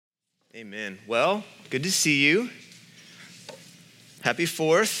Amen. Well, good to see you. Happy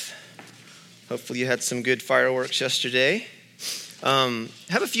 4th. Hopefully you had some good fireworks yesterday. I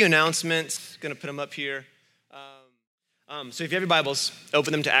have a few announcements. Going to put them up here. So if you have your Bibles,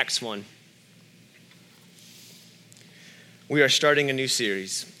 open them to Acts 1. We are starting a new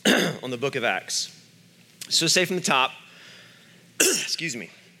series on the book of Acts. So say from the top, excuse me,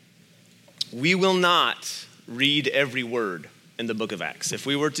 we will not read every word in the book of Acts. If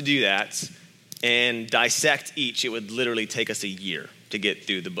we were to do that and dissect each, it would literally take us a year to get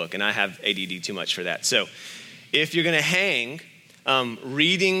through the book, and I have ADD too much for that. So if you're going to hang,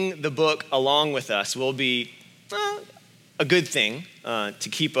 reading the book along with us will be a good thing to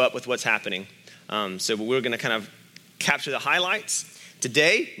keep up with what's happening. So we're going to kind of capture the highlights.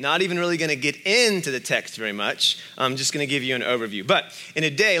 Today, not even really going to get into the text very much. I'm just going to give you an overview. But in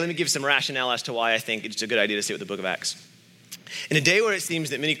a day, let me give some rationale as to why I think it's a good idea to sit with the book of Acts. In a day where it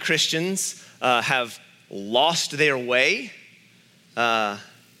seems that many Christians have lost their way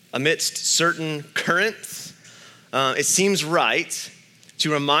amidst certain currents, it seems right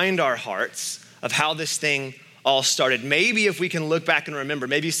to remind our hearts of how this thing all started. Maybe if we can look back and remember,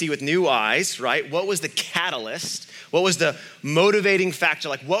 maybe see with new eyes, right? What was the catalyst? What was the motivating factor?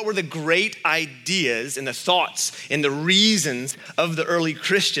 Like, what were the great ideas and the thoughts and the reasons of the early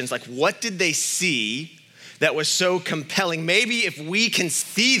Christians? Like, what did they see that was so compelling? Maybe if we can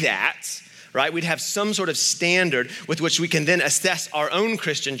see that, right, we'd have some sort of standard with which we can then assess our own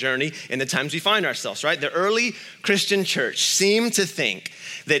Christian journey in the times we find ourselves, right? The early Christian church seemed to think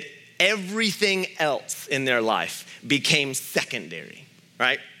that everything else in their life became secondary,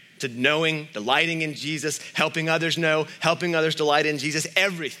 right? To knowing, delighting in Jesus, helping others know, helping others delight in Jesus,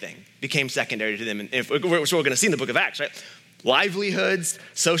 everything became secondary to them. And if we're going to see in the book of Acts, right? Livelihoods,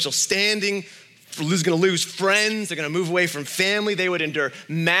 social standing, going to lose friends, they're going to move away from family, they would endure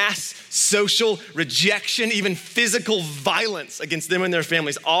mass social rejection, even physical violence against them and their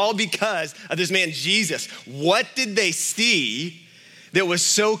families, all because of this man Jesus. What did they see that was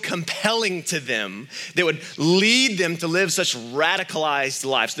so compelling to them that would lead them to live such radicalized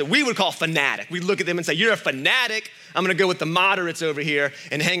lives that we would call fanatic? We'd look at them and say, you're a fanatic, I'm going to go with the moderates over here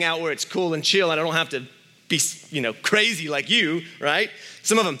and hang out where it's cool and chill and I don't have to be, crazy like you, right?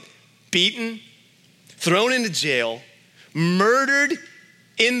 Some of them beaten, thrown into jail, murdered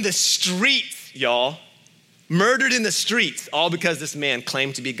in the streets, y'all. Murdered in the streets, all because this man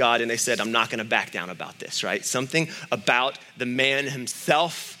claimed to be God and they said, I'm not gonna back down about this, right? Something about the man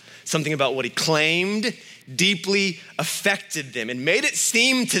himself, something about what he claimed deeply affected them and made it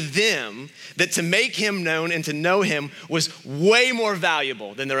seem to them that to make him known and to know him was way more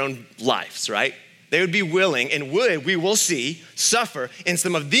valuable than their own lives, right? They would be willing and would, we will see, suffer in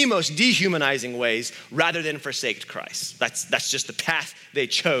some of the most dehumanizing ways rather than forsake Christ. That's just the path they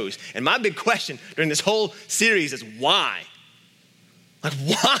chose. And my big question during this whole series is why? Like,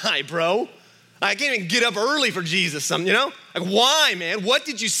 why, bro? I can't even get up early for Jesus, Like, why, man? What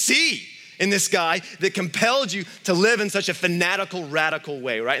did you see in this guy that compelled you to live in such a fanatical, radical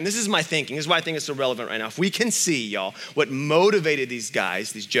way, right? And this is my thinking. This is why I think it's so relevant right now. If we can see, y'all, what motivated these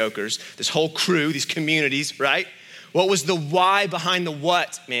guys, these jokers, this whole crew, these communities, right? What was the why behind the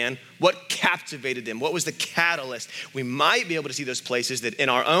what, man? What captivated them? What was the catalyst? We might be able to see those places that in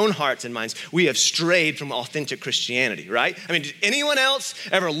our own hearts and minds, we have strayed from authentic Christianity, right? I mean, did anyone else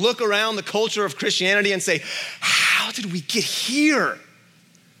ever look around the culture of Christianity and say, how did we get here?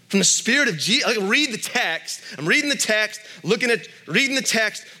 From the Spirit of Jesus, read the text. I'm reading the text, reading the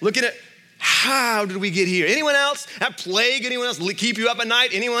text, looking at how did we get here? Anyone else have plague? Anyone else keep you up at night?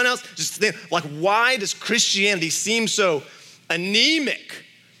 Anyone else? Just think, why does Christianity seem so anemic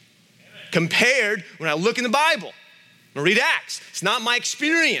compared when I look in the Bible? I read Acts. It's not my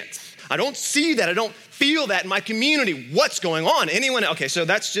experience. I don't see that. I don't feel that in my community. What's going on? Anyone? Okay, so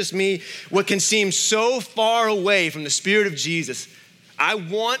that's just me. What can seem so far away from the Spirit of Jesus. I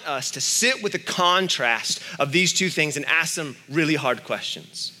want us to sit with the contrast of these two things and ask some really hard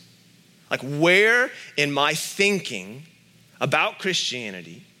questions. Like, where in my thinking about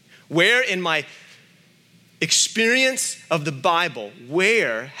Christianity, where in my experience of the Bible,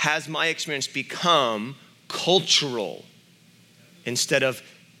 where has my experience become cultural instead of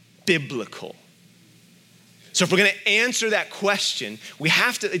biblical? So if we're going to answer that question, we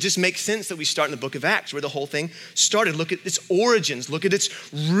have to, it just makes sense that we start in the book of Acts where the whole thing started. Look at its origins, look at its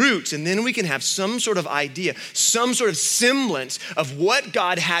roots, and then we can have some sort of idea, some sort of semblance of what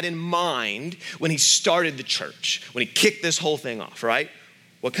God had in mind when he started the church, when he kicked this whole thing off, right?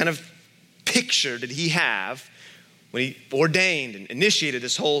 What kind of picture did he have when he ordained and initiated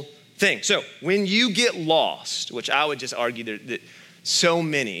this whole thing? So when you get lost, which I would just argue that so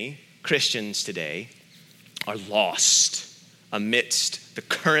many Christians today are lost amidst the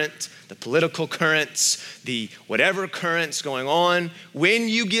current, the political currents, the whatever currents going on. When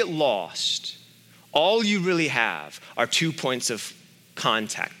you get lost, all you really have are 2 points of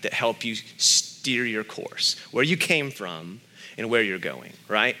contact that help you steer your course, where you came from and where you're going,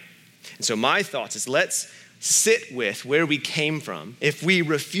 right? And so my thoughts is let's sit with where we came from. If we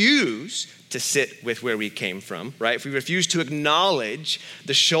refuse to sit with where we came from, right? If we refuse to acknowledge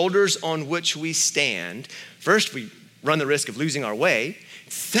the shoulders on which we stand, first, we run the risk of losing our way.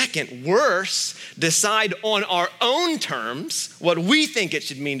 Second, worse, decide on our own terms what we think it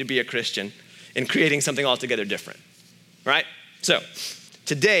should mean to be a Christian and creating something altogether different, right? So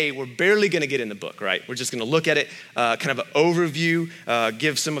today, we're barely going to get in the book, right? We're just going to look at it, kind of an overview,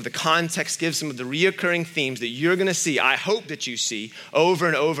 give some of the context, give some of the reoccurring themes that you're going to see, I hope that you see, over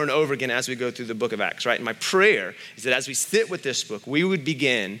and over and over again as we go through the book of Acts, right? And my prayer is that as we sit with this book, we would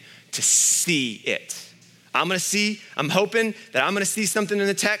begin to see it. I'm hoping that I'm going to see something in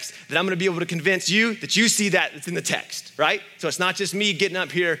the text that I'm going to be able to convince you that you see that it's in the text, right? So it's not just me getting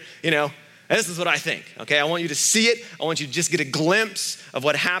up here, this is what I think, okay? I want you to see it. I want you to just get a glimpse of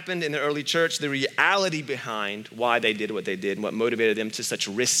what happened in the early church, the reality behind why they did what they did and what motivated them to such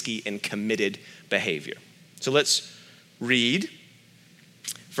risky and committed behavior. So let's read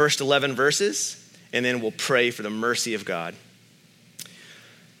first 11 verses, and then we'll pray for the mercy of God.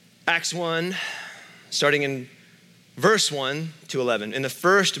 Acts 1, starting in verse 1 to 11. In the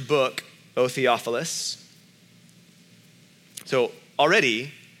first book, O Theophilus. So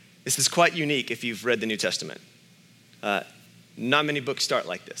already, this is quite unique if you've read the New Testament. Not many books start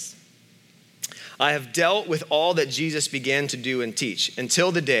like this. I have dealt with all that Jesus began to do and teach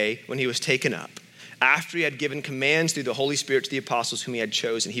until the day when he was taken up. After he had given commands through the Holy Spirit to the apostles whom he had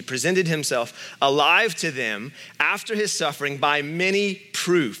chosen, he presented himself alive to them after his suffering by many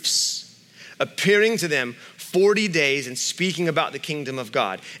proofs, appearing to them 40 days and speaking about the kingdom of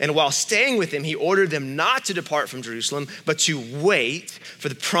God. And while staying with him, he ordered them not to depart from Jerusalem, but to wait for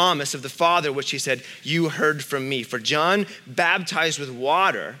the promise of the Father, which he said, you heard from me. For John baptized with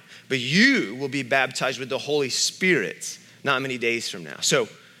water, but you will be baptized with the Holy Spirit not many days from now. So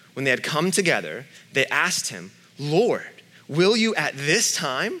when they had come together, they asked him, Lord, will you at this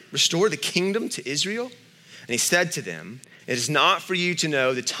time restore the kingdom to Israel? And he said to them, it is not for you to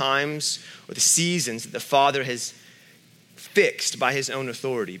know the times or the seasons that the Father has fixed by his own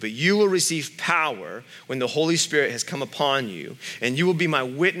authority, but you will receive power when the Holy Spirit has come upon you, and you will be my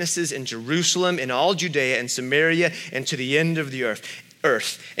witnesses in Jerusalem, in all Judea and Samaria, and to the end of the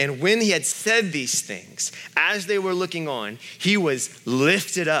earth. And when he had said these things, as they were looking on, he was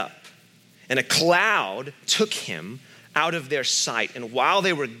lifted up, and a cloud took him out of their sight. And while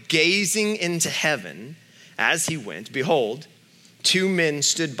they were gazing into heaven, as he went, behold, 2 men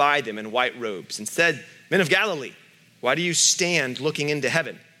stood by them in white robes and said, Men of Galilee, why do you stand looking into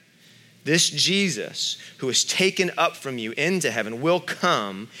heaven? This Jesus who was taken up from you into heaven will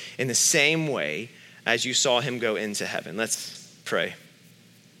come in the same way as you saw him go into heaven. Let's pray.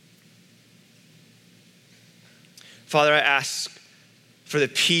 Father, I ask for the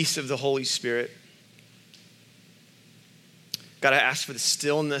peace of the Holy Spirit. God, I ask for the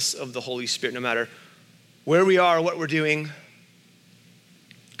stillness of the Holy Spirit, no matter where we are, what we're doing.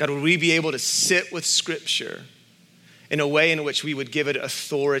 God, would we be able to sit with Scripture in a way in which we would give it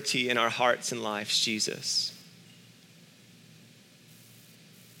authority in our hearts and lives, Jesus?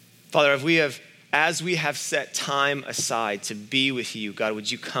 Father, as we have set time aside to be with you, God,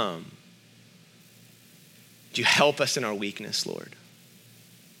 would you come? Would you help us in our weakness, Lord?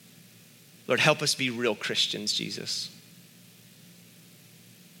 Lord, help us be real Christians, Jesus.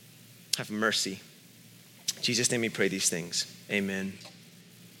 Have mercy. In Jesus' name we pray these things. Amen.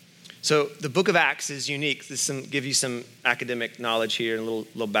 So the book of Acts is unique. Give you some academic knowledge here and a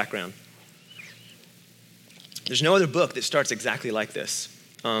little background. There's no other book that starts exactly like this.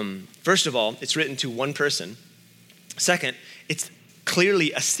 First of all, it's written to one person. Second, it's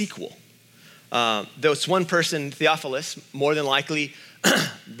clearly a sequel. Though it's one person, Theophilus, more than likely,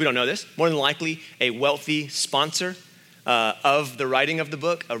 we don't know this, more than likely a wealthy sponsor of the writing of the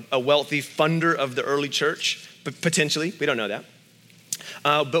book, a wealthy funder of the early church, but potentially, we don't know that.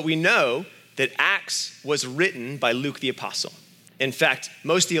 But we know that Acts was written by Luke the Apostle. In fact,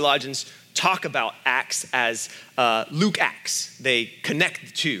 most theologians talk about Acts as Luke Acts. They connect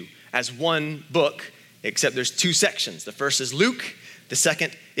the two as one book, except there's 2 sections. The first is Luke, the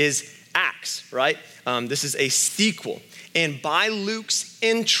second is Acts, right? This is a sequel. And by Luke's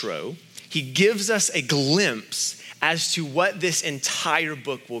intro, he gives us a glimpse as to what this entire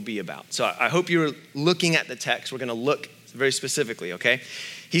book will be about. So I hope you're looking at the text. We're going to look very specifically, okay?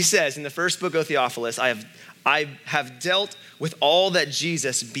 He says in the first book of Theophilus, I have dealt with all that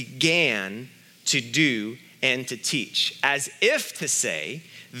Jesus began to do and to teach, as if to say,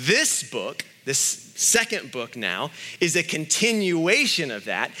 this book, this second book now, is a continuation of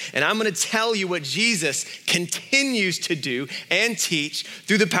that. And I'm going to tell you what Jesus continues to do and teach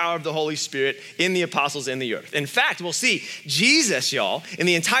through the power of the Holy Spirit in the apostles in the earth. In fact, we'll see Jesus, y'all, in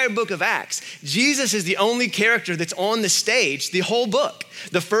the entire book of Acts, Jesus is the only character that's on the stage the whole book.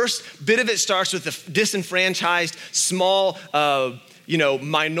 The first bit of it starts with the disenfranchised, small,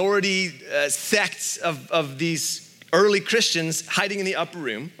 minority sects of these early Christians hiding in the upper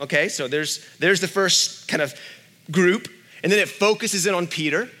room, okay? So there's the first kind of group, and then it focuses in on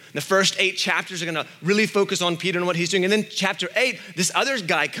Peter. The first 8 chapters are gonna really focus on Peter and what he's doing. And then chapter 8, this other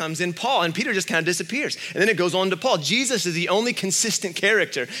guy comes in, Paul, and Peter just kind of disappears. And then it goes on to Paul. Jesus is the only consistent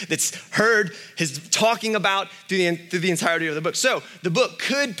character that's heard his talking about through the entirety of the book. So the book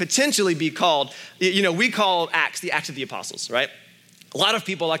could potentially be called, we call Acts the Acts of the Apostles, right? A lot of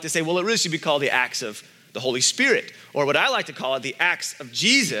people like to say, well, it really should be called the Acts of the Holy Spirit, or what I like to call it, the Acts of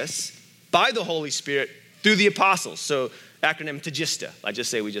Jesus by the Holy Spirit through the apostles. So acronym TAGISTA. I just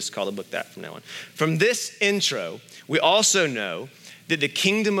say we just call the book that from now on. From this intro, we also know that the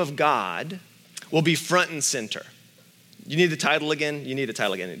kingdom of God will be front and center. You need the title again? You need the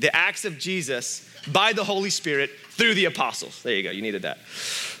title again. The Acts of Jesus by the Holy Spirit through the apostles. There you go, you needed that.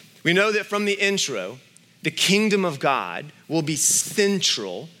 We know that from the intro, the kingdom of God will be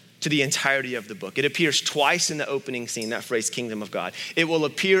central to the entirety of the book. It appears twice in the opening scene, that phrase, kingdom of God. It will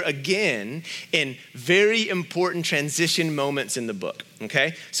appear again in very important transition moments in the book,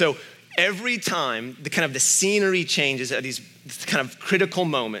 okay? So every time the scenery changes at these kind of critical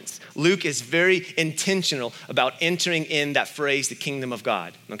moments, Luke is very intentional about entering in that phrase, the kingdom of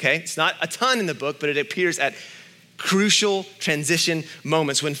God, okay? It's not a ton in the book, but it appears at crucial transition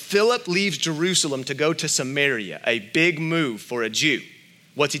moments. When Philip leaves Jerusalem to go to Samaria, a big move for a Jew,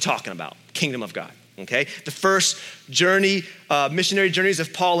 what's he talking about? Kingdom of God, okay? The first journey, missionary journeys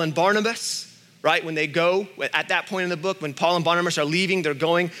of Paul and Barnabas, right? When they go, at that point in the book, when Paul and Barnabas are leaving, they're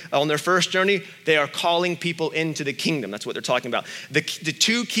going on their first journey, they are calling people into the kingdom. That's what they're talking about. The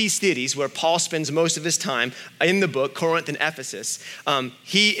 2 key cities where Paul spends most of his time in the book, Corinth and Ephesus,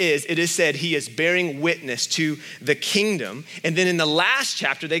 it is said he is bearing witness to the kingdom. And then in the last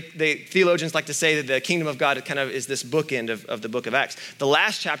chapter, theologians like to say that the kingdom of God kind of is this bookend of the book of Acts. The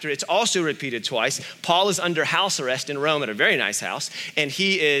last chapter, it's also repeated twice. Paul is under house arrest in Rome at a very nice house. And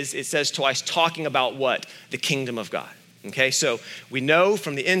he is, it says twice, talking about what? The kingdom of God. Okay, so we know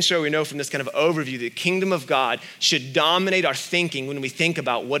from the intro, we know from this kind of overview, the kingdom of God should dominate our thinking when we think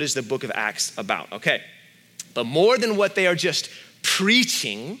about what is the book of Acts about. Okay, but more than what they are just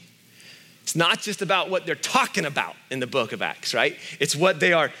preaching, it's not just about what they're talking about in the book of Acts, right? It's what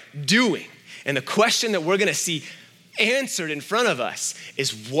they are doing. And the question that we're gonna see answered in front of us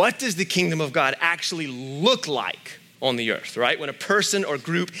is, what does the kingdom of God actually look like on the earth, right? When a person or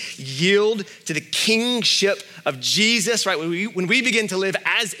group yield to the kingship of Jesus, right? When we begin to live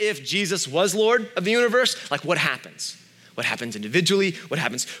as if Jesus was Lord of the universe, like what happens? What happens individually? What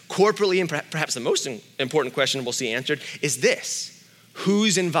happens corporately? And perhaps the most important question we'll see answered is this: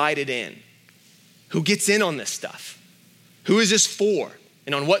 who's invited in? Who gets in on this stuff? Who is this for?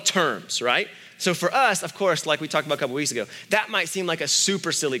 And on what terms, right? So for us, of course, like we talked about a couple weeks ago, that might seem like a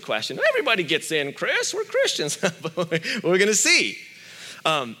super silly question. Everybody gets in, Chris, we're Christians. We're gonna see.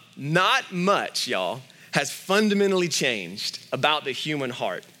 Not much, y'all, has fundamentally changed about the human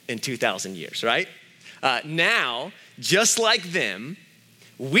heart in 2,000 years, right? Now, just like them,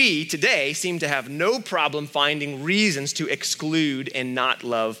 we today seem to have no problem finding reasons to exclude and not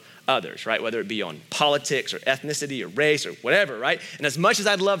love others, right? Whether it be on politics or ethnicity or race or whatever, right? And as much as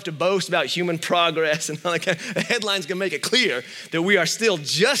I'd love to boast about human progress and all that kind of, the headline's gonna make it clear that we are still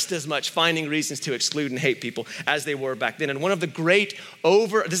just as much finding reasons to exclude and hate people as they were back then. And one of the great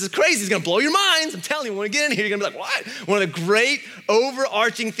this is crazy, it's gonna blow your minds. I'm telling you, when we get in here, you're gonna be like, what? One of the great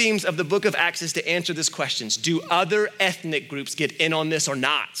overarching themes of the book of Acts is to answer this question: do other ethnic groups get in on this or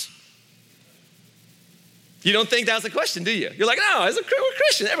not? You don't think that's a question, do you? You're like, no, we're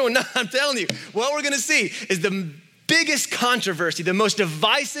Christian. Everyone, no, I'm telling you, what we're gonna see is the biggest controversy, the most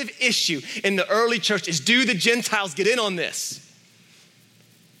divisive issue in the early church is, do the Gentiles get in on this?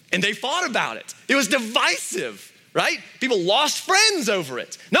 And they fought about it. It was divisive, right? People lost friends over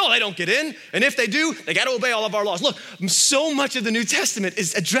it. No, they don't get in. And if they do, they gotta obey all of our laws. Look, so much of the New Testament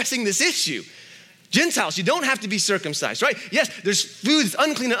is addressing this issue. Gentiles, you don't have to be circumcised, right? Yes, there's food that's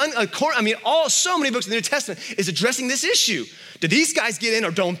unclean, so many books in the New Testament is addressing this issue. Do these guys get in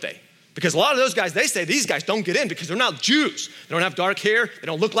or don't they? Because a lot of those guys, they say these guys don't get in because they're not Jews. They don't have dark hair. They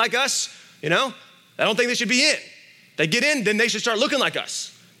don't look like us, I don't think they should be in. They get in, then they should start looking like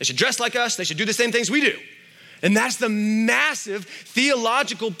us. They should dress like us. They should do the same things we do. And that's the massive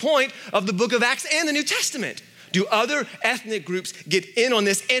theological point of the book of Acts and the New Testament. Do other ethnic groups get in on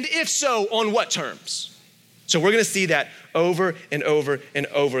this? And if so, on what terms? So we're going to see that over and over and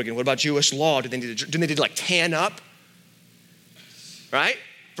over again. What about Jewish law? Do they need to like tan up? Right?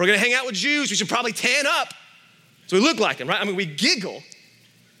 If we're going to hang out with Jews, we should probably tan up so we look like them, right? I mean, we giggle.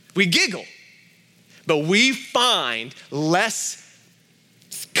 But we find less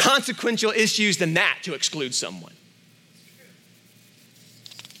consequential issues than that to exclude someone.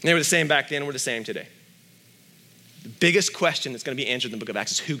 And they were the same back then, we're the same today. The biggest question that's going to be answered in the book of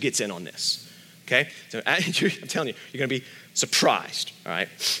Acts is who gets in on this, okay? So I'm telling you, you're going to be surprised, all right?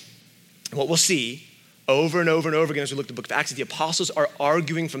 What we'll see over and over and over again as we look at the book of Acts is the apostles are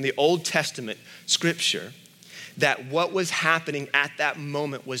arguing from the Old Testament scripture that what was happening at that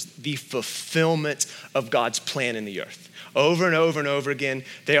moment was the fulfillment of God's plan in the earth. Over and over and over again,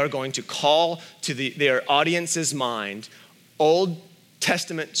 they are going to call to their audience's mind Old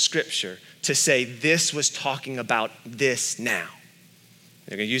Testament scripture to say this was talking about this now.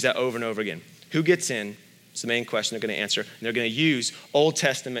 They're going to use that over and over again. Who gets in? It's the main question they're going to answer. And they're going to use Old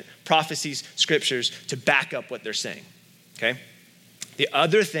Testament prophecies, scriptures to back up what they're saying, okay? The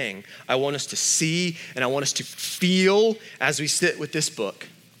other thing I want us to see and I want us to feel as we sit with this book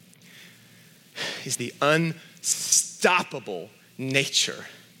is the unstoppable nature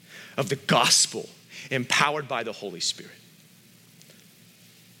of the gospel empowered by the Holy Spirit.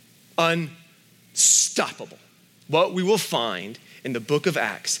 Unstoppable. What we will find in the book of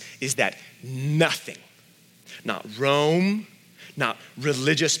Acts is that nothing, not Rome, not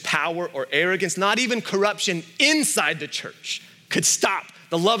religious power or arrogance, not even corruption inside the church could stop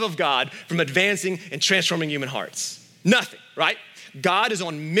the love of God from advancing and transforming human hearts. Nothing, right? God is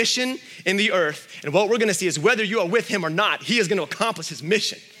on mission in the earth, and what we're gonna see is whether you are with him or not, he is gonna accomplish his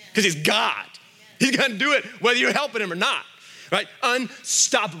mission because he's God. He's gonna do it whether you're helping him or not, right?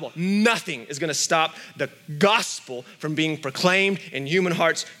 Unstoppable. Nothing is gonna stop the gospel from being proclaimed in human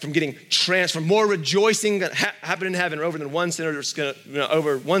hearts, from getting transformed, more rejoicing that happened in heaven over one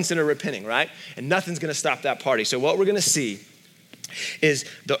sinner repenting, right? And nothing's gonna stop that party. So what we're gonna see is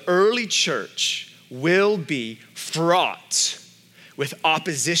the early church will be fraught with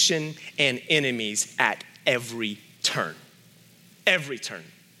opposition and enemies at every turn. Every turn.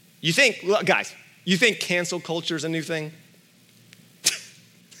 You think, look, guys, you think cancel culture is a new thing?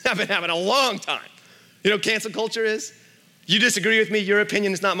 I've been having a long time. You know what cancel culture is? You disagree with me, your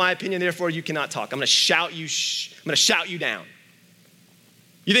opinion is not my opinion, therefore you cannot talk. I'm gonna shout you down.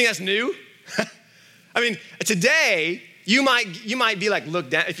 You think that's new? I mean, today, you might be like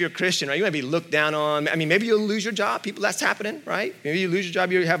looked down, if you're a Christian, right? You might be looked down on. I mean, maybe you'll lose your job. People, that's happening, right? Maybe you lose your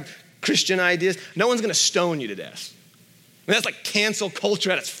job, you have Christian ideas. No one's gonna stone you to death. I mean, that's like cancel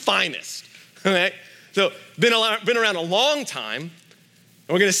culture at its finest, right? So, been around a long time, and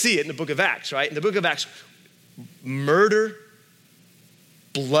we're gonna see it in the book of Acts, right? In the book of Acts, murder,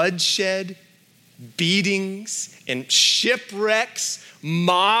 bloodshed, beatings, and shipwrecks,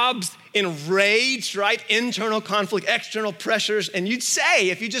 mobs, enraged, right? Internal conflict, external pressures. And you'd say,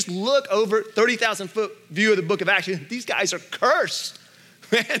 if you just look over 30,000 foot view of the book of Acts, these guys are cursed,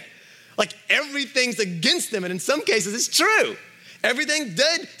 man. Like everything's against them. And in some cases, it's true. Everything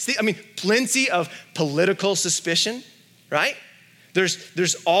did. See, I mean, plenty of political suspicion, right?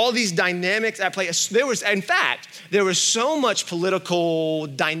 There's all these dynamics at play. There was so much political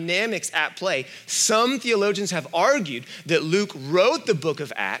dynamics at play. Some theologians have argued that Luke wrote the book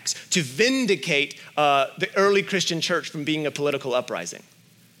of Acts to vindicate the early Christian church from being a political uprising.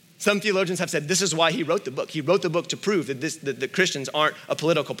 Some theologians have said this is why he wrote the book. He wrote the book to prove that the Christians aren't a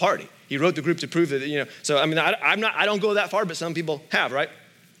political party. He wrote the group to prove that, So I mean, I don't go that far, but some people have, right?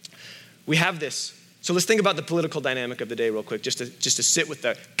 We have this. So let's think about the political dynamic of the day real quick, just to sit with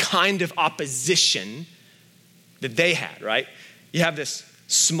the kind of opposition that they had, right? You have this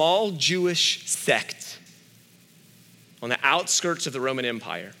small Jewish sect on the outskirts of the Roman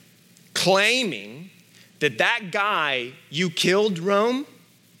Empire claiming that guy you killed, Rome,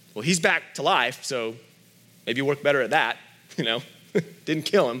 well, he's back to life, so maybe you work better at that, Didn't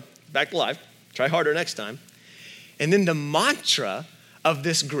kill him, back to life. Try harder next time. And then the mantra of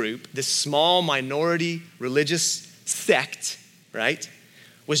this group, this small minority religious sect, right,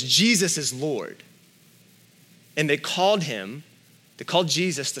 was Jesus is Lord. And they called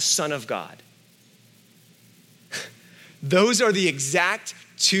Jesus the Son of God. Those are the exact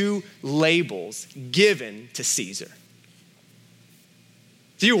two labels given to Caesar.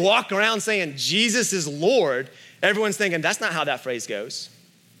 So you walk around saying Jesus is Lord, everyone's thinking that's not how that phrase goes.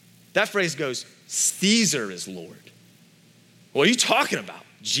 That phrase goes, Caesar is Lord. What are you talking about?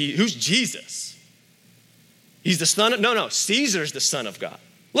 Who's Jesus? He's the son of, no, Caesar's the son of God.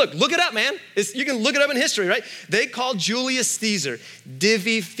 Look it up, man. You can look it up in history, right? They called Julius Caesar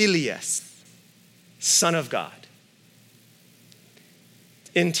Divi Filius, son of God.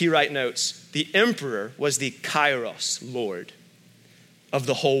 N.T. Wright notes, the emperor was the Kairos, Lord of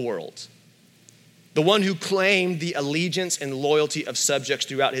the whole world. The one who claimed the allegiance and loyalty of subjects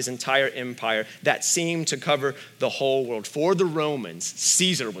throughout his entire empire that seemed to cover the whole world. For the Romans,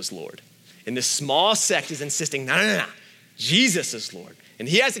 Caesar was Lord. And this small sect is insisting, no, Jesus is Lord. And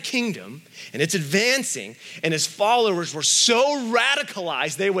he has a kingdom, and it's advancing, and his followers were so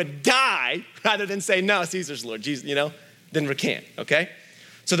radicalized they would die rather than say, no, Caesar's Lord, Jesus, then recant, okay?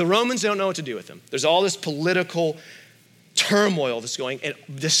 So the Romans don't know what to do with him. There's all this political turmoil that's going, and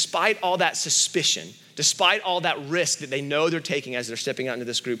despite all that suspicion, despite all that risk that they know they're taking as they're stepping out into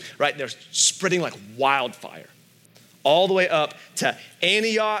this group, right, they're spreading like wildfire all the way up to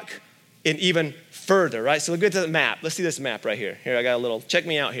Antioch and even further, right? So look at the map. Let's see this map right here. Here, I got a little, check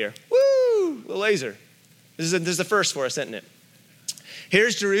me out here. Woo, the laser. This is the first for us, isn't it?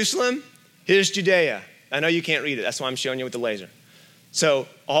 Here's Jerusalem, here's Judea. I know you can't read it, that's why I'm showing you with the laser. So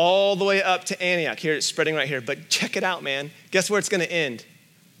all the way up to Antioch, here it's spreading right here, but check it out, man. Guess where it's gonna end?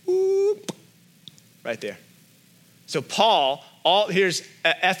 Whoop, right there. So Paul, here's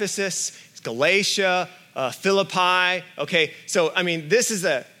Ephesus, Galatia, Philippi, okay? So, this is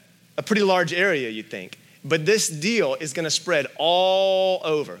a pretty large area, you'd think. But this deal is gonna spread all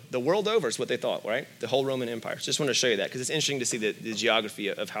over. The world over is what they thought, right? The whole Roman Empire. Just wanted to show you that because it's interesting to see the geography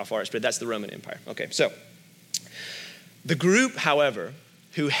of how far it spread. That's the Roman Empire. Okay, so the group, however,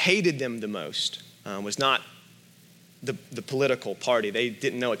 who hated them the most was not the political party. They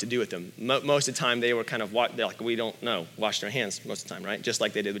didn't know what to do with them. Most of the time, they were kind of, they're like, we don't know, wash their hands most of the time, right? Just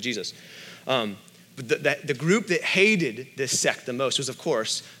like they did with Jesus. But the group that hated this sect the most was, of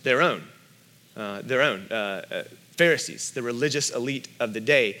course, their own. Pharisees, the religious elite of the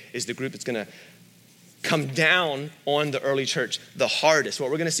day, is the group that's going to come down on the early church the hardest. What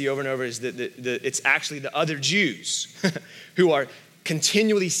we're going to see over and over is that it's actually the other Jews who are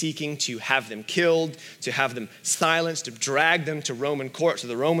continually seeking to have them killed, to have them silenced, to drag them to Roman court so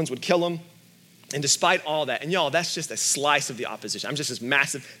the Romans would kill them. And despite all that, and y'all, that's just a slice of the opposition. I'm just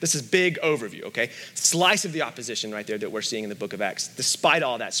this is big overview, okay? Slice of the opposition right there that we're seeing in the book of Acts. Despite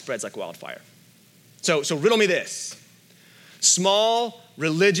all that, spreads like wildfire. So riddle me this. Small,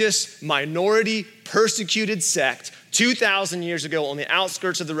 religious, minority, persecuted sect 2,000 years ago on the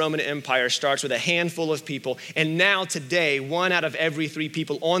outskirts of the Roman Empire starts with a handful of people. And now today, 1 out of every 3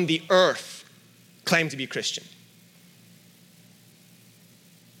 people on the earth claim to be Christian.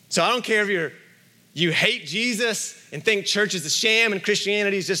 So I don't care if you hate Jesus and think church is a sham and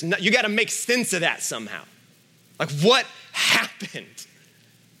Christianity is just, you got to make sense of that somehow. Like what happened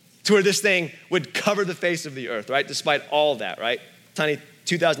to where this thing would cover the face of the earth, right? Despite all that, right? Tiny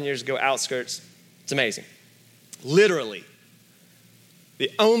 2,000 years ago, outskirts, it's amazing. Literally,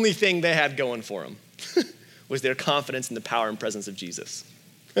 the only thing they had going for them was their confidence in the power and presence of Jesus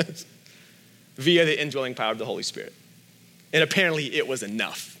via the indwelling power of the Holy Spirit. And apparently it was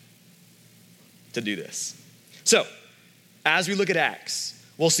enough to do this. So, as we look at Acts,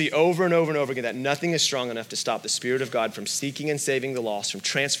 we'll see over and over and over again that nothing is strong enough to stop the Spirit of God from seeking and saving the lost, from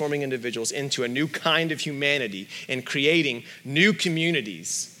transforming individuals into a new kind of humanity and creating new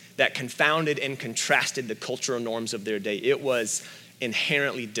communities that confounded and contrasted the cultural norms of their day. It was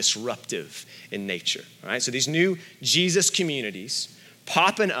inherently disruptive in nature, all right? So these new Jesus communities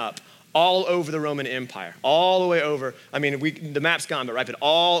popping up all over the Roman Empire, all the way over, the map's gone, but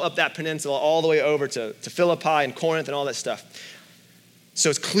all up that peninsula, all the way over to Philippi and Corinth and all that stuff. So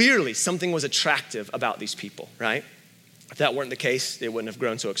it's clearly something was attractive about these people, right? If that weren't the case, they wouldn't have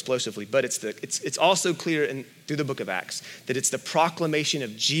grown so explosively. But it's also clear through the book of Acts that it's the proclamation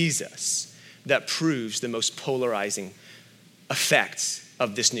of Jesus that proves the most polarizing effects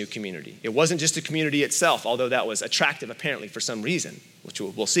of this new community. It wasn't just the community itself, although that was attractive apparently for some reason, which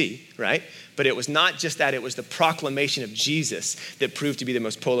we'll see, right? But it was not just that, it was the proclamation of Jesus that proved to be the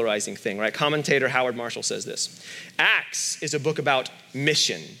most polarizing thing, right? Commentator Howard Marshall says this: Acts is a book about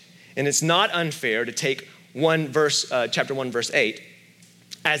mission, and it's not unfair to take chapter 1, verse 8,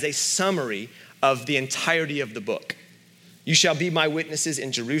 as a summary of the entirety of the book. You shall be my witnesses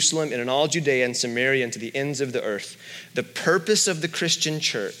in Jerusalem and in all Judea and Samaria and to the ends of the earth. The purpose of the Christian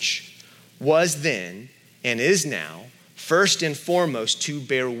church was then and is now, first and foremost, to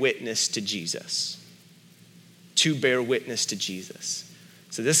bear witness to Jesus. To bear witness to Jesus.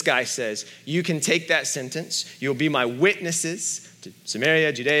 So this guy says, you can take that sentence, you'll be my witnesses to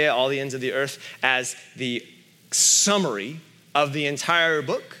Samaria, Judea, all the ends of the earth, as the summary of the entire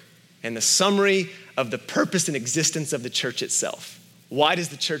book and the summary of the purpose and existence of the church itself. Why does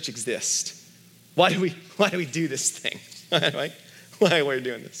the church exist? Why do we do this thing? Why are we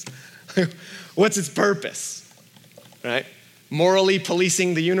doing this? What's its purpose? Right? Morally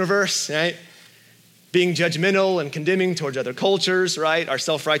policing the universe, right? Being judgmental and condemning towards other cultures, right? Our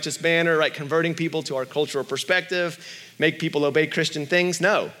self-righteous banner, right? Converting people to our cultural perspective, make people obey Christian things.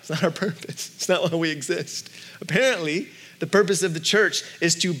 No, it's not our purpose. It's not why we exist. Apparently, the purpose of the church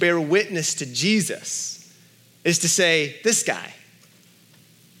is to bear witness to Jesus, is to say, this guy.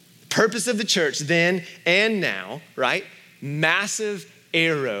 The purpose of the church then and now, right? Massive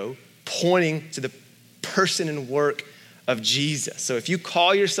arrow pointing to the person and work of Jesus. So if you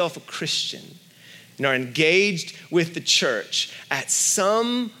call yourself a Christian and are engaged with the church at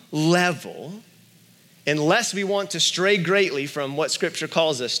some level, unless we want to stray greatly from what Scripture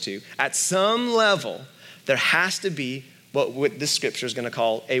calls us to, at some level, there has to be what this Scripture is going to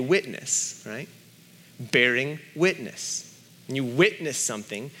call a witness, right? Bearing witness. When you witness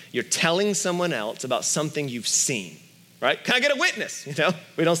something, you're telling someone else about something you've seen, right? Can I get a witness?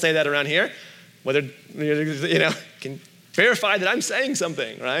 We don't say that around here. Whether, can verify that I'm saying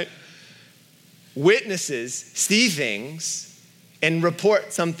something, right? Witnesses see things and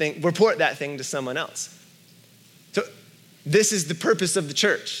report that thing to someone else. So this is the purpose of the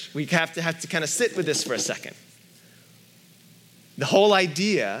church. We have to kind of sit with this for a second. The whole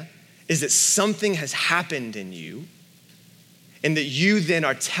idea is that something has happened in you and that you then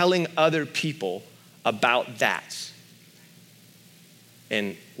are telling other people about that.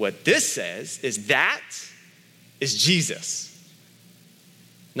 And what this says is that is Jesus.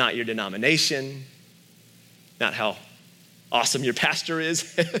 Not your denomination, not how awesome your pastor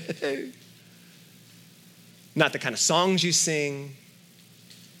is, not the kind of songs you sing,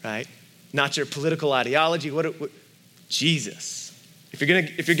 right? Not your political ideology. What Jesus. If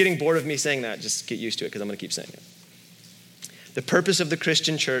you're getting bored of me saying that, just get used to it because I'm going to keep saying it. The purpose of the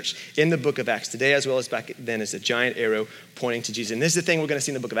Christian church in the book of Acts today as well as back then is a giant arrow pointing to Jesus. And this is the thing we're going to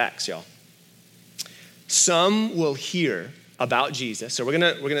see in the book of Acts, y'all. Some will hear about Jesus. So we're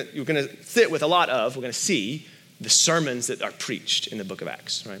gonna sit with we're gonna see the sermons that are preached in the book of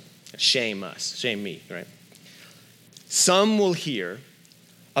Acts, right? Shame us, shame me, right? Some will hear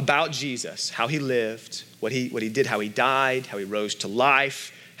about Jesus, how he lived, what he did, how he died, how he rose to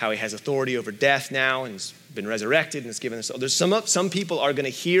life, how he has authority over death now and he's been resurrected and has given us. There's some people are gonna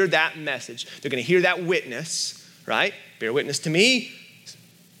hear that message. They're gonna hear that witness, right? Bear witness to me,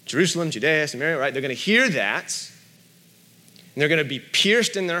 Jerusalem, Judea, Samaria, right? They're gonna hear that. And they're going to be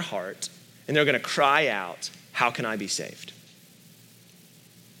pierced in their heart, and they're going to cry out, how can I be saved?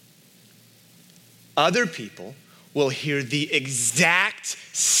 Other people will hear the exact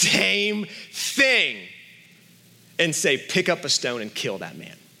same thing and say, pick up a stone and kill that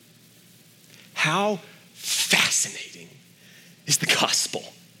man. How fascinating is the gospel?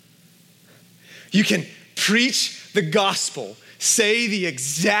 You can preach the gospel, say the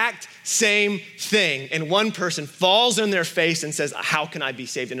exact same thing, and one person falls on their face and says, how can I be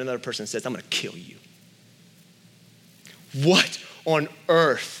saved? And another person says, I'm gonna kill you. What on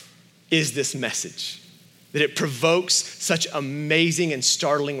earth is this message? That it provokes such amazing and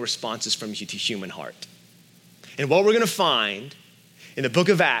startling responses from the human heart. And what we're gonna find in the book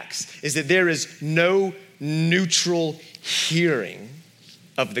of Acts is that there is no neutral hearing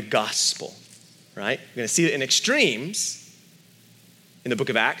of the gospel, right? We're gonna see it in extremes in the book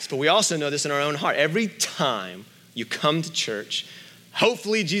of Acts, but we also know this in our own heart. Every time you come to church,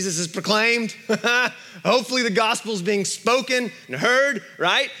 hopefully Jesus is proclaimed. Hopefully the gospel is being spoken and heard,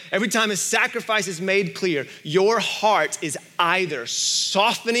 right? Every time his sacrifice is made clear, your heart is either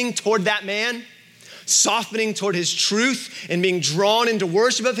softening toward that man, softening toward his truth and being drawn into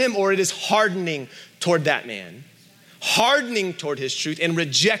worship of him, or it is hardening toward that man, hardening toward his truth and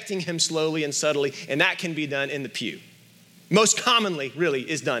rejecting him slowly and subtly, and that can be done in the pew. Most commonly, really,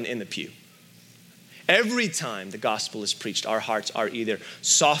 is done in the pew. Every time the gospel is preached, our hearts are either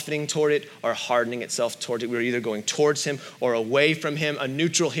softening toward it or hardening itself toward it. We're either going towards him or away from him. A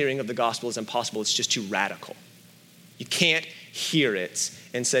neutral hearing of the gospel is impossible. It's just too radical. You can't hear it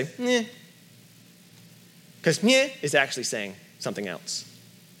and say, meh. Because meh is actually saying something else.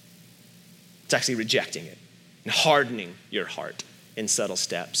 It's actually rejecting it and hardening your heart in subtle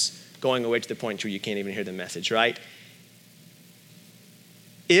steps, going away to the point where you can't even hear the message, right?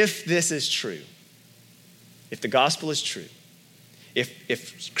 If this is true, if the gospel is true,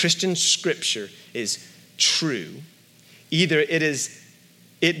 if Christian scripture is true, either it is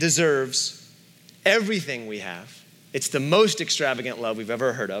It deserves everything we have. It's the most extravagant love we've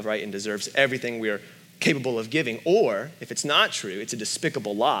ever heard of, right? And deserves everything we are capable of giving. Or, if it's not true, it's a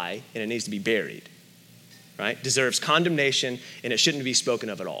despicable lie and it needs to be buried, right? Deserves condemnation and it shouldn't be spoken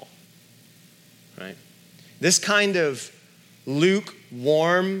of at all, right? This kind of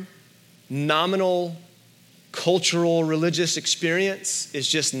lukewarm, nominal, cultural, religious experience is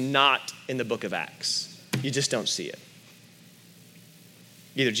just not in the book of Acts. You just don't see it.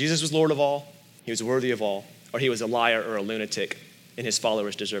 Either Jesus was Lord of all, he was worthy of all, or he was a liar or a lunatic and his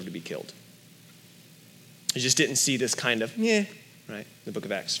followers deserved to be killed. You just didn't see this kind of, right, in the book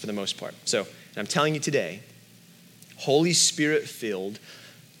of Acts for the most part. So, and I'm telling you today, Holy Spirit-filled,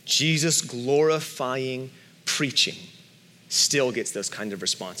 Jesus-glorifying preaching still gets those kind of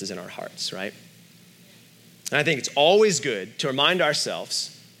responses in our hearts, right? And I think it's always good to remind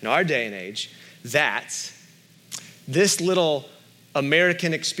ourselves in our day and age that this little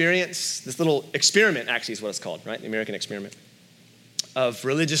American experience, this little experiment actually is what it's called, right? The American experiment of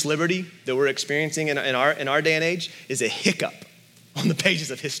religious liberty that we're experiencing in our day and age is a hiccup on the pages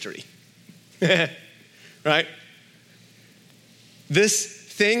of history, right? This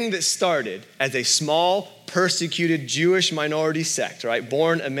thing that started as a small, persecuted Jewish minority sect, right,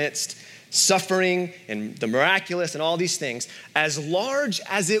 born amidst suffering and the miraculous and all these things, as large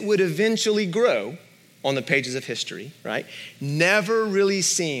as it would eventually grow on the pages of history, right, never really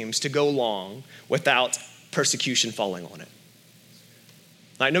seems to go long without persecution falling on it.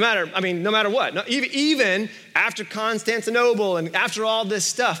 Like no matter what, even after Constantinople and after all this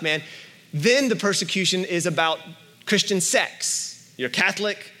stuff, man, then the persecution is about Christian sects. You're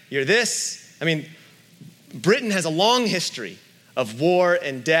Catholic, you're this. I mean, Britain has a long history of war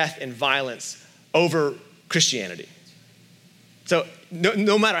and death and violence over Christianity. So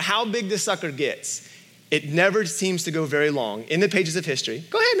no matter how big this sucker gets, it never seems to go very long in the pages of history.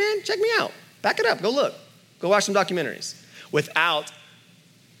 Go ahead, man, check me out. Back it up, go look. Go watch some documentaries without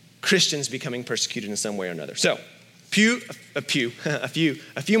Christians becoming persecuted in some way or another. So, a few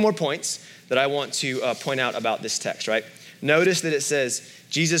more points that I want to point out about this text, right? Notice that it says,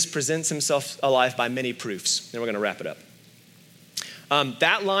 Jesus presents himself alive by many proofs. Then we're going to wrap it up.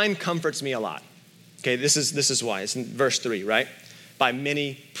 That line comforts me a lot. Okay, this is why. It's in verse 3, right? By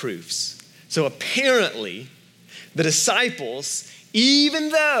many proofs. So apparently, the disciples, even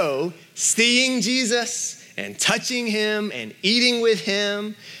though seeing Jesus and touching him and eating with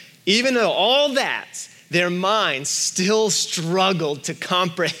him, even though all that, their minds still struggled to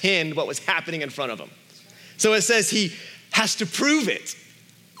comprehend what was happening in front of them. So it says he has to prove it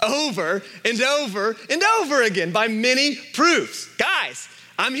over and over and over again by many proofs. Guys,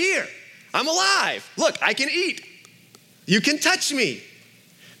 I'm here. I'm alive. Look, I can eat. You can touch me.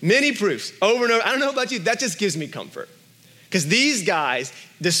 Many proofs over and over. I don't know about you, that just gives me comfort. Because these guys,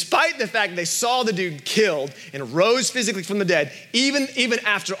 despite the fact they saw the dude killed and rose physically from the dead, even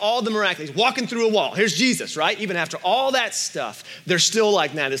after all the miraculous, walking through a wall, here's Jesus, right? Even after all that stuff, they're still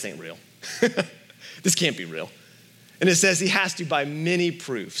like, nah, this ain't real. This can't be real. And it says he has to, by many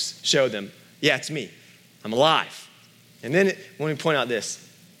proofs, show them, yeah, it's me. I'm alive. And then when we point out this,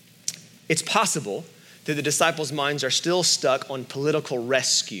 it's possible that the disciples' minds are still stuck on political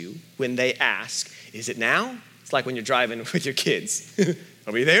rescue when they ask, is it now? It's like when you're driving with your kids.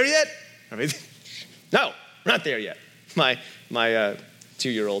 Are we there yet? No, we're not there yet. My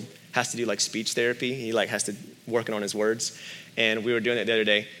 2-year-old has to do like speech therapy. He like has to working on his words. And we were doing it the other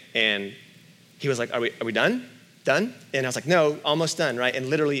day. And he was like, are we done? Done? And I was like, no, almost done, right? And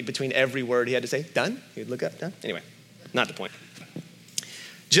literally between every word he had to say, done? He'd look up, done? Anyway, not the point.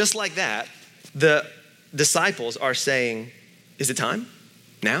 Just like that, the disciples are saying, is it time?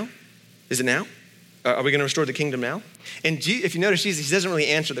 Now? Is it now? Are we going to restore the kingdom now? And if you notice, Jesus, he doesn't really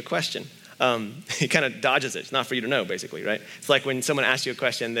answer the question. He kind of dodges it. It's not for you to know, basically, right? It's like when someone asks you a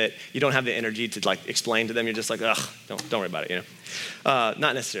question that you don't have the energy to like explain to them. You're just like, ugh, don't worry about it, you know?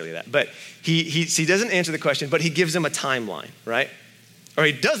 Not necessarily that. But he doesn't answer the question, but he gives them a timeline, right? Or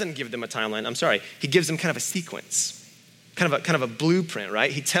he doesn't give them a timeline. I'm sorry. He gives them kind of a sequence, kind of a blueprint,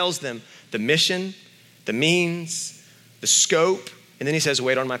 right? He tells them the mission, the means, the scope, and then he says,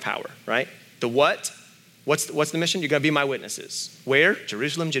 wait on my power, right? The what? What's the mission? You're going to be my witnesses. Where?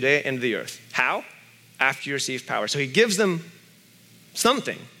 Jerusalem, Judea, and the earth. How? After you receive power. So he gives them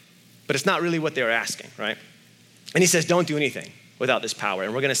something, but it's not really what they're asking, right? And he says, don't do anything without this power.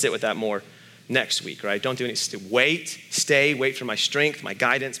 And we're going to sit with that more next week, right? Don't do anything. Wait for my strength, my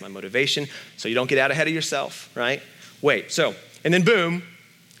guidance, my motivation, so you don't get out ahead of yourself, right? Wait. So, and then boom,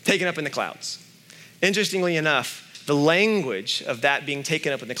 taken up in the clouds. Interestingly enough, the language of that being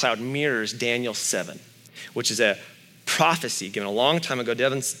taken up in the cloud mirrors Daniel 7, which is a prophecy given a long time ago.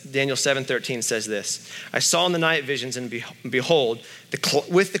 Daniel 7:13 says this, I saw in the night visions, and behold,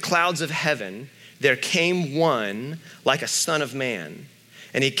 with the clouds of heaven, there came one like a son of man.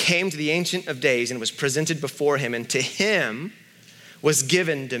 And he came to the Ancient of Days and was presented before him. And to him was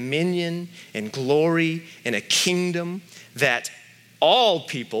given dominion and glory and a kingdom that all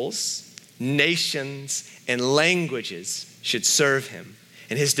peoples, nations, and languages should serve him.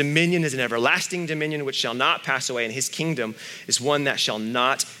 And his dominion is an everlasting dominion which shall not pass away. And his kingdom is one that shall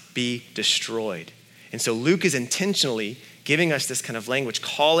not be destroyed. And so Luke is intentionally giving us this kind of language,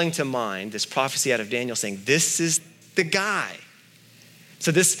 calling to mind this prophecy out of Daniel saying, this is the guy.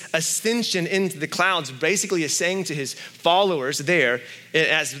 So this ascension into the clouds basically is saying to his followers there,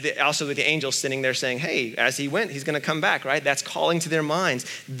 also with the angels sitting there saying, hey, as he went, he's going to come back, right? That's calling to their minds.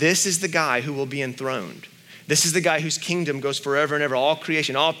 This is the guy who will be enthroned. This is the guy whose kingdom goes forever and ever. All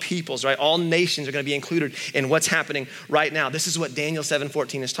creation, all peoples, right? All nations are going to be included in what's happening right now. This is what Daniel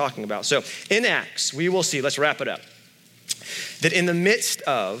 7:14 is talking about. So in Acts, we will see, let's wrap it up, that in the midst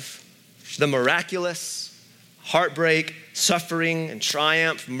of the miraculous, heartbreak, suffering, and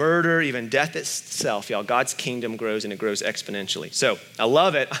triumph, murder, even death itself, y'all, God's kingdom grows, and it grows exponentially. So I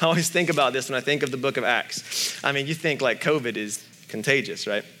love it. I always think about this when I think of the book of Acts. I mean, you think like COVID is contagious,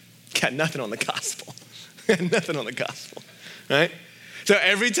 right? Got nothing on the gospel. Nothing on the gospel, right? So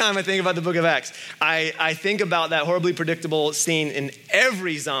every time I think about the book of Acts, I think about that horribly predictable scene in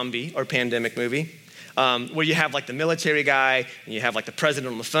every zombie or pandemic movie, where you have like the military guy, and you have like the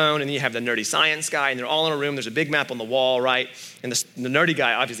president on the phone, and then you have the nerdy science guy, and they're all in a room. There's a big map on the wall, right? And the nerdy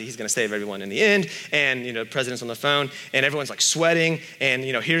guy, obviously, he's going to save everyone in the end. And, the president's on the phone, and everyone's like sweating. And,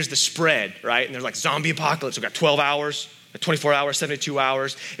 here's the spread, right? And there's like zombie apocalypse. We've got 12 hours, 24 hours, 72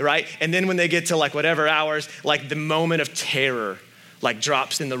 hours, right? And then when they get to like whatever hours, like the moment of terror, like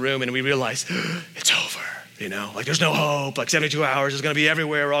drops in the room, and we realize it's over, like there's no hope. Like 72 hours is going to be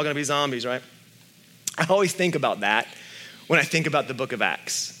everywhere. We're all going to be zombies, right? I always think about that when I think about the book of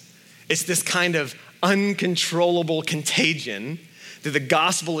Acts. It's this kind of uncontrollable contagion that the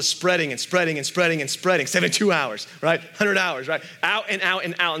gospel is spreading and spreading and spreading and spreading. 72 hours, right? 100 hours, right? Out and out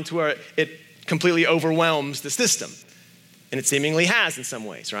and out into where it completely overwhelms the system. And it seemingly has in some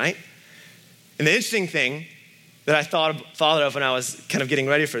ways, right? And the interesting thing that I thought of when I was kind of getting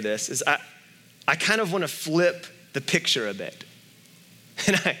ready for this is I kind of want to flip the picture a bit.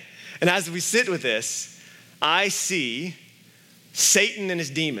 And as we sit with this, I see Satan and his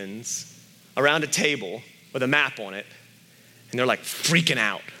demons around a table with a map on it, and they're like freaking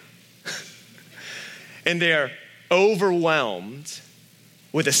out. And they're overwhelmed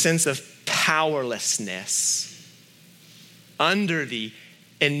with a sense of powerlessness under the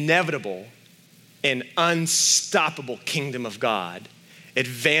inevitable and unstoppable kingdom of God,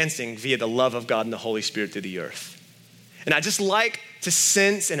 advancing via the love of God and the Holy Spirit through the earth. And I just like to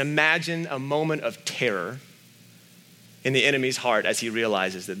sense and imagine a moment of terror in the enemy's heart as he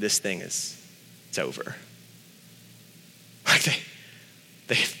realizes that this thing it's over. Like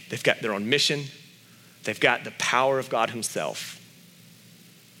they've got their own mission. They've got the power of God himself.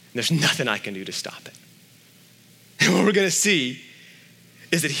 And there's nothing I can do to stop it. And what we're going to see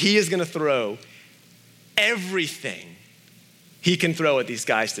is that he is going to throw everything he can throw at these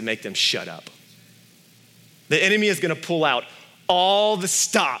guys to make them shut up. The enemy is going to pull out all the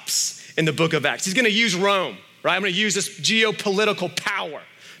stops in the book of Acts. He's going to use Rome, right? I'm going to use this geopolitical power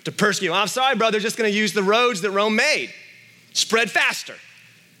to persecute. Well, I'm sorry, brother, just going to use the roads that Rome made. Spread faster.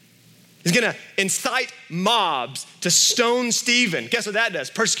 He's going to incite mobs to stone Stephen. Guess what that does?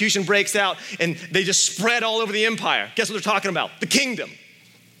 Persecution breaks out and they just spread all over the empire. Guess what they're talking about? The kingdom,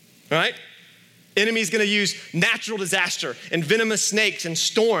 right? Enemy's going to use natural disaster and venomous snakes and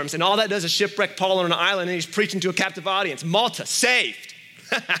storms, and all that does is shipwreck Paul on an island, and he's preaching to a captive audience. Malta, saved,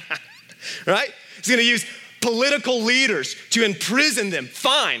 right? He's going to use political leaders to imprison them.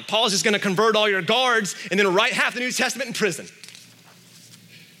 Fine, Paul's just going to convert all your guards and then write half the New Testament in prison.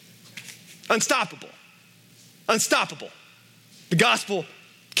 Unstoppable. Unstoppable. The gospel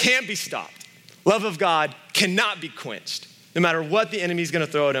can't be stopped. Love of God cannot be quenched. No matter what the enemy's going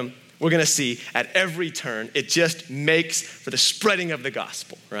to throw at him, we're going to see at every turn, it just makes for the spreading of the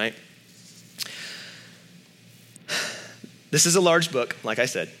gospel, right? This is a large book, like I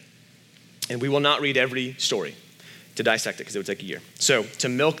said, and we will not read every story to dissect it because it would take a year. So to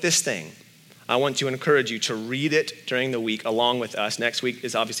milk this thing, I want to encourage you to read it during the week along with us. Next week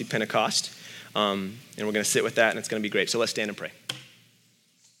is obviously Pentecost, and we're going to sit with that, and it's going to be great. So let's stand and pray.